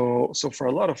 So for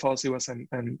a lot of us, it was a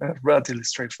relatively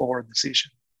straightforward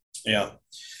decision. Yeah.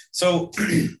 So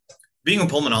being a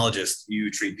pulmonologist,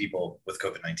 you treat people with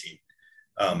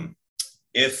COVID-19.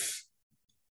 If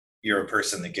you're a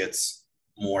person that gets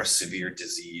more severe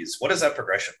disease, what does that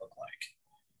progression look like?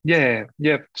 Yeah.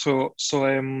 So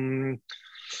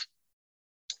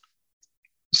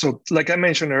like I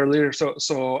mentioned earlier,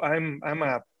 so I'm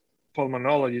a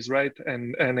pulmonologist, right?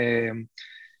 And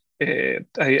I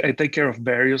take care of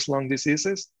various lung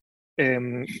diseases.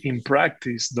 In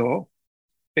practice, though,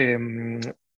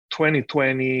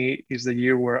 2020 is the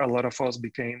year where a lot of us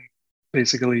became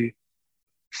basically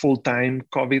full-time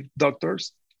COVID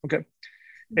doctors. Okay,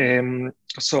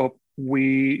 so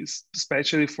we,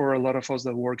 especially for a lot of us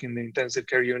that work in the intensive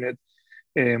care unit,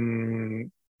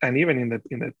 and even in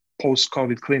the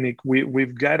post-COVID clinic,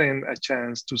 we've gotten a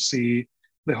chance to see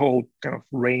the whole kind of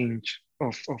range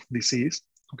of disease.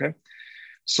 Okay,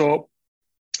 so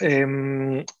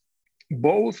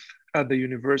both at the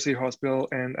University Hospital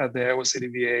and at the Iowa City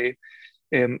VA,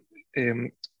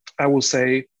 I will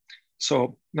say,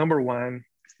 so number one,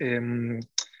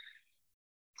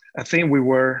 I think we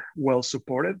were well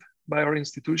supported by our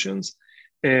institutions.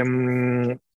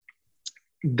 There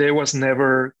was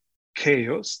never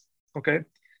chaos, okay?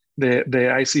 The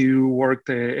ICU worked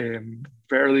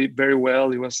very, very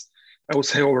well. It was, I would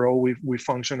say overall, we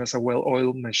function as a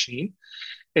well-oiled machine.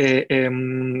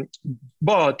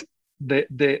 But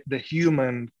the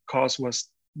human cost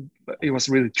was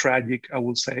really tragic, I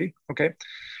would say, okay?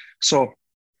 So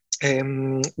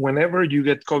whenever you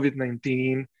get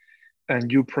COVID-19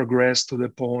 and you progress to the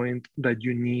point that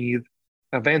you need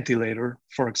a ventilator,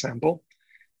 for example,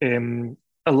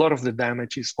 a lot of the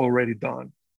damage is already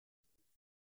done.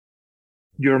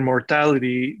 Your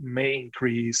mortality may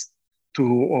increase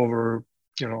to over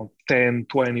 10,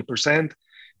 20%.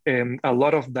 And a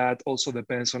lot of that also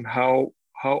depends on how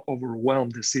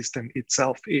overwhelmed the system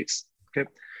itself is, okay?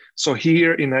 So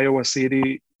here in Iowa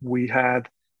City, we had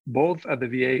both at the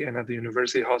VA and at the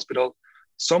University Hospital,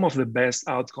 some of the best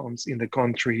outcomes in the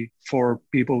country for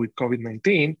people with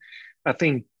COVID-19. I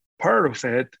think part of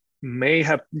it may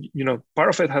have, part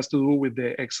of it has to do with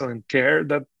the excellent care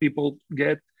that people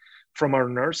get from our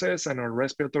nurses and our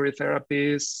respiratory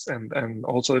therapists and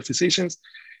also the physicians.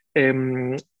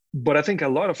 But I think a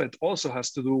lot of it also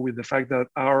has to do with the fact that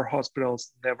our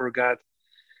hospitals never got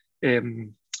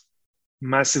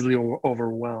massively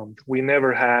overwhelmed. We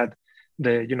never had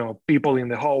the people in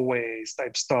the hallways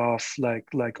type stuff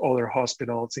like other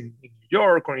hospitals in New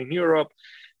York or in Europe.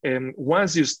 And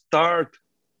once you start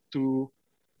to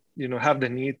have the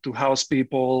need to house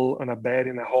people on a bed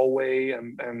in a hallway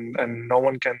and no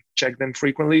one can check them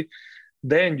frequently,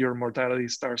 then your mortality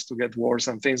starts to get worse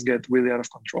and things get really out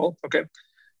of control, okay?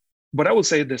 But I would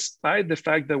say despite the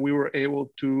fact that we were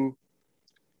able to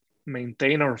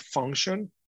maintain our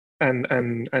function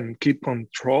and keep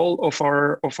control of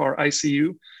our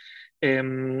ICU,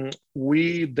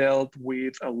 we dealt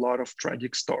with a lot of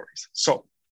tragic stories. So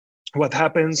what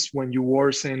happens when you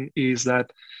worsen is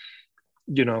that,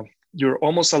 you know, you're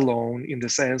almost alone in the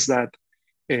sense that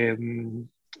in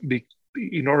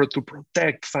order to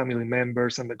protect family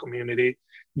members and the community,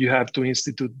 you have to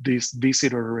institute these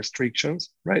visitor restrictions,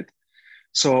 right?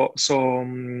 So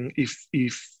if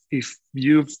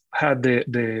you've had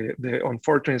the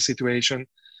unfortunate situation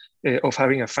of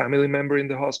having a family member in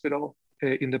the hospital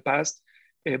in the past,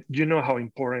 you know how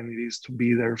important it is to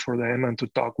be there for them and to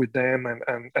talk with them and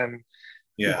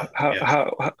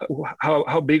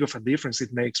how big of a difference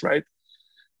it makes, right?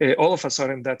 All of a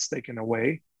sudden that's taken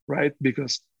away, right?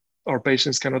 Because our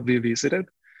patients cannot be visited.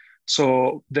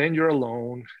 So then you're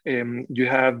alone. You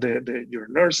have your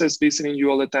nurses visiting you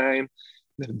all the time,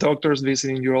 the doctors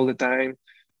visiting you all the time.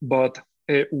 But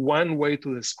one way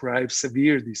to describe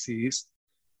severe disease,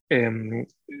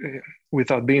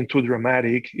 without being too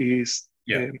dramatic, is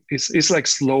it's like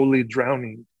slowly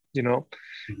drowning. You know,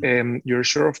 you're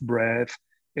short of breath,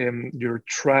 you're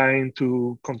trying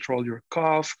to control your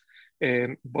cough,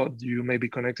 but you may be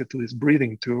connected to this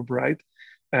breathing tube, right?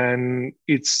 And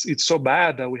it's so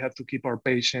bad that we have to keep our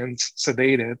patients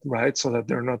sedated, right? So that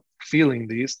they're not feeling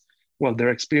this while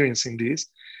they're experiencing this.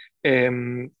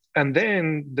 And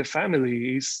then the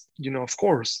family is, you know, of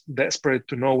course, desperate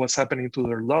to know what's happening to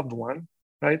their loved one,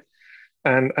 right?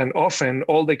 And often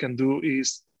all they can do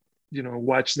is, you know,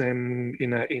 watch them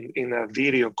in a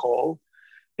video call,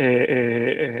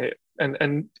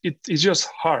 and it's just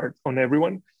hard on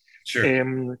everyone.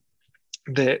 Sure.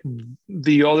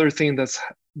 The other thing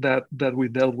that we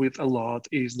dealt with a lot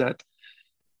is that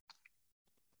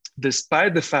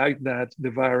despite the fact that the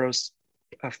virus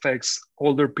affects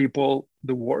older people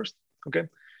the worst, okay,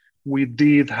 we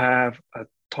did have a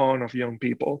ton of young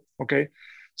people, okay?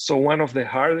 So one of the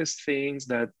hardest things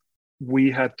that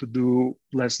we had to do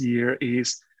last year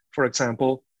is, for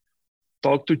example,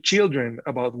 talk to children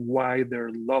about why their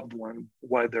loved one,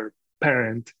 why their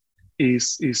parent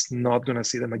is not gonna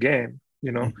see them again,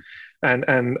 you know? And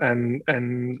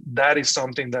that is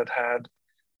something that had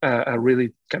a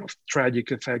really kind of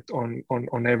tragic effect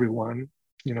on everyone,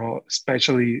 you know,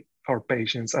 especially our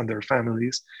patients and their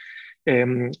families.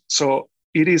 So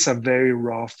it is a very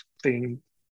rough thing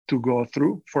to go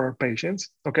through for our patients,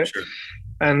 okay? Sure.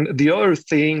 And the other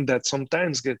thing that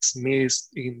sometimes gets missed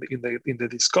in the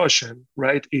discussion,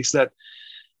 right, is that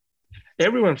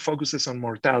everyone focuses on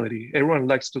mortality. Everyone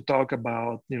likes to talk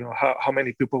about, you know, how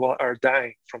many people are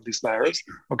dying from this virus,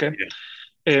 okay?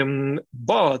 Yeah.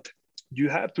 But you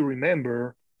have to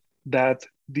remember that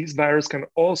this virus can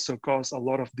also cause a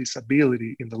lot of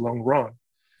disability in the long run.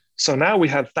 So now we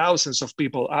have thousands of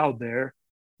people out there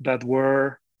that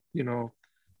were, you know,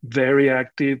 very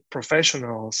active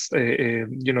professionals,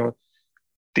 you know,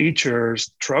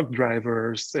 teachers, truck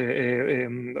drivers,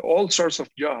 all sorts of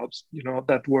jobs, you know,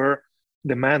 that were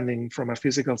demanding from a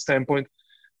physical standpoint.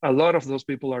 A lot of those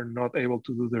people are not able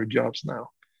to do their jobs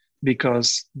now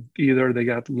because either they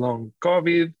got long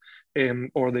COVID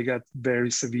or they got very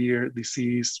severe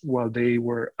disease while they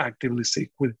were actively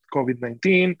sick with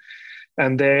COVID-19.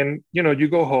 And then, you know, you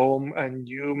go home and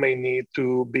you may need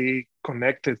to be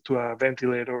connected to a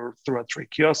ventilator through a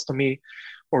tracheostomy,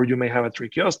 or you may have a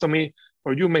tracheostomy,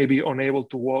 or you may be unable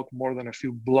to walk more than a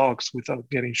few blocks without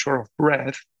getting short of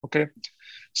breath, okay?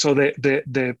 So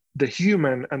the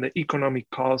human and the economic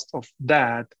cost of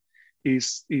that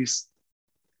is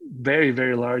very,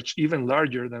 very large, even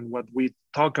larger than what we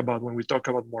talk about when we talk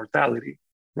about mortality,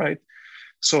 right?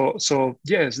 So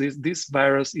yes, this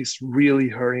virus is really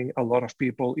hurting a lot of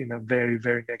people in a very,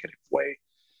 very negative way.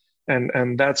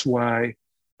 And that's why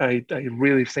I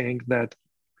really think that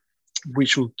we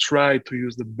should try to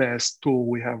use the best tool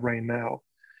we have right now,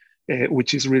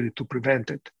 which is really to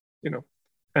prevent it, you know,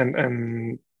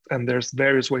 and there's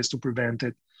various ways to prevent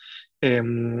it.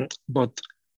 But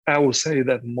I will say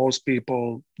that most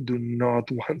people do not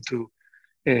want to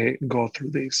go through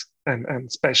this, and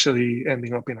especially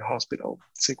ending up in a hospital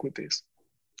sick with this.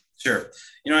 Sure.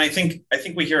 You know, I think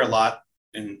we hear a lot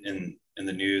in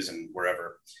the news and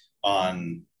wherever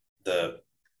on the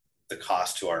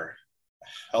cost to our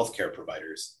healthcare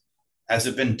providers. Has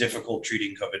it been difficult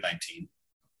treating COVID-19?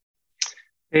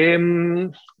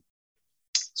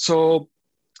 So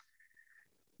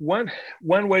one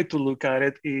way to look at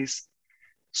it is,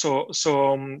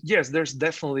 yes, there's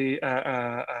definitely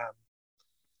an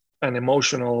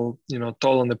emotional, you know,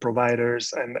 toll on the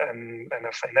providers and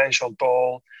a financial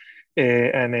toll,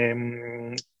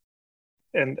 and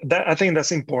And that, I think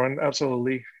that's important,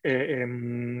 absolutely.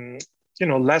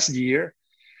 Last year,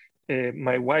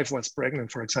 my wife was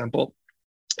pregnant, for example,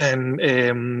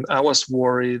 and I was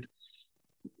worried,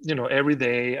 every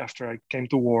day after I came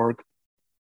to work,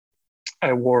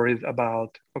 I worried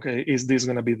about, okay, is this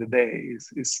going to be the day?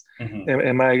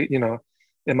 Am I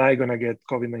going to get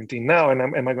COVID-19 now? And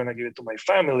am I going to give it to my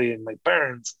family and my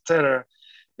parents, etc.?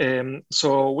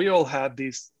 So we all had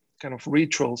these kind of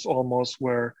rituals almost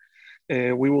where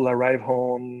we will arrive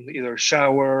home, either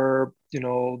shower,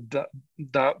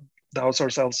 douse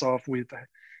ourselves off with,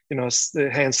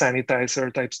 hand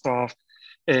sanitizer type stuff.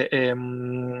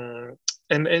 And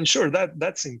sure,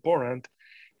 that's important.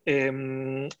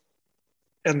 And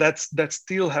that's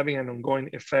still having an ongoing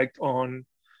effect on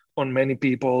many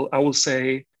people. I will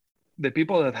say the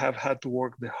people that have had to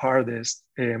work the hardest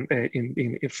from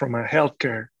a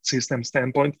healthcare system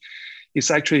standpoint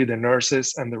is actually the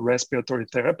nurses and the respiratory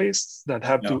therapists that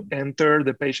have to enter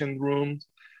the patient room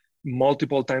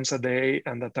multiple times a day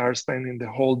and that are spending the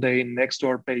whole day next to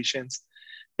our patients.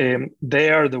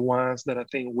 They are the ones that I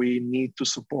think we need to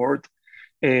support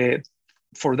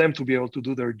for them to be able to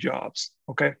do their jobs.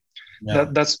 Okay. Yeah.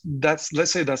 That's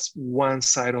let's say that's one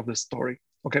side of the story.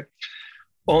 Okay.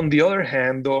 On the other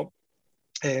hand, though,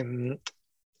 as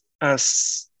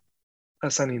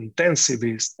an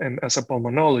intensivist and as a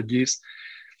pulmonologist,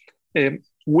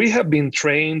 we have been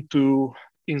trained to,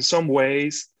 in some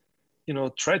ways,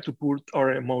 try to put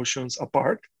our emotions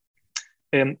apart,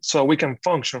 and so we can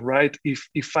function, right?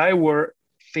 If I were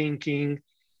thinking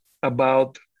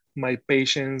about my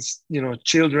patients,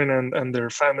 children and their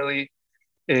family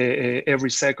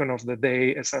every second of the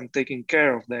day as I'm taking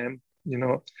care of them,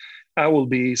 I will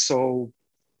be so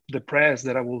depressed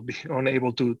that I will be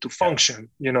unable to function,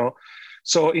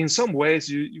 So in some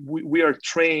ways, we are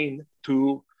trained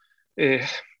to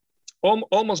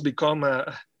almost become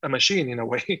a machine in a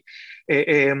way,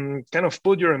 kind of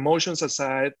put your emotions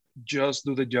aside, just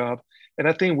do the job. And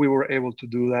I think we were able to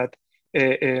do that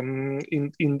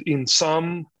in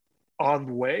some odd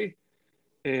way.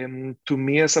 To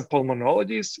me as a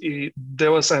pulmonologist,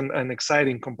 there was an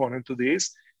exciting component to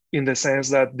this, in the sense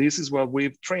that this is what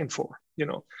we've trained for.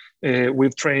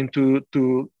 We've trained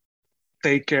to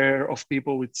take care of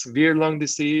people with severe lung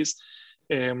disease.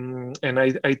 And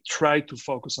I try to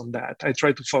focus on that. I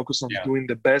try to focus on doing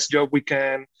the best job we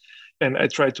can. And I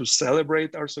try to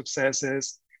celebrate our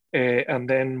successes and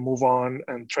then move on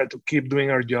and try to keep doing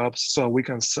our jobs so we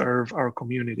can serve our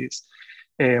communities.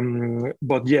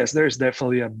 But yes, there's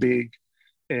definitely a big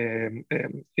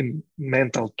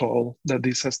mental toll that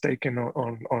this has taken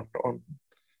on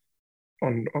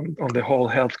the whole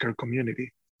healthcare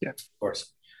community. Yeah, of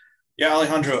course. Yeah,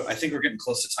 Alejandro, I think we're getting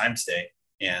close to time today,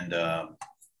 and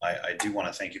I do want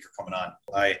to thank you for coming on.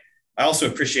 I also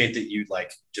appreciate that you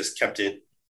just kept it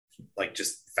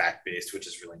just fact-based, which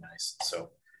is really nice.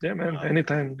 So yeah, man,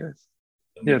 anytime, guys.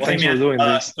 Yeah, thanks for doing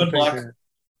this. Good luck.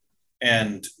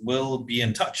 And we'll be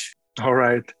in touch. All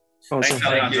right. Awesome.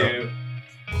 Thank you.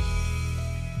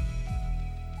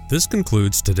 This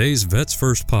concludes today's Vets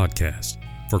First podcast.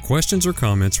 For questions or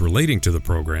comments relating to the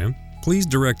program, please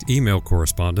direct email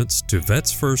correspondence to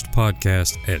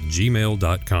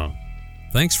vetsfirstpodcast@gmail.com.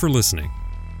 Thanks for listening.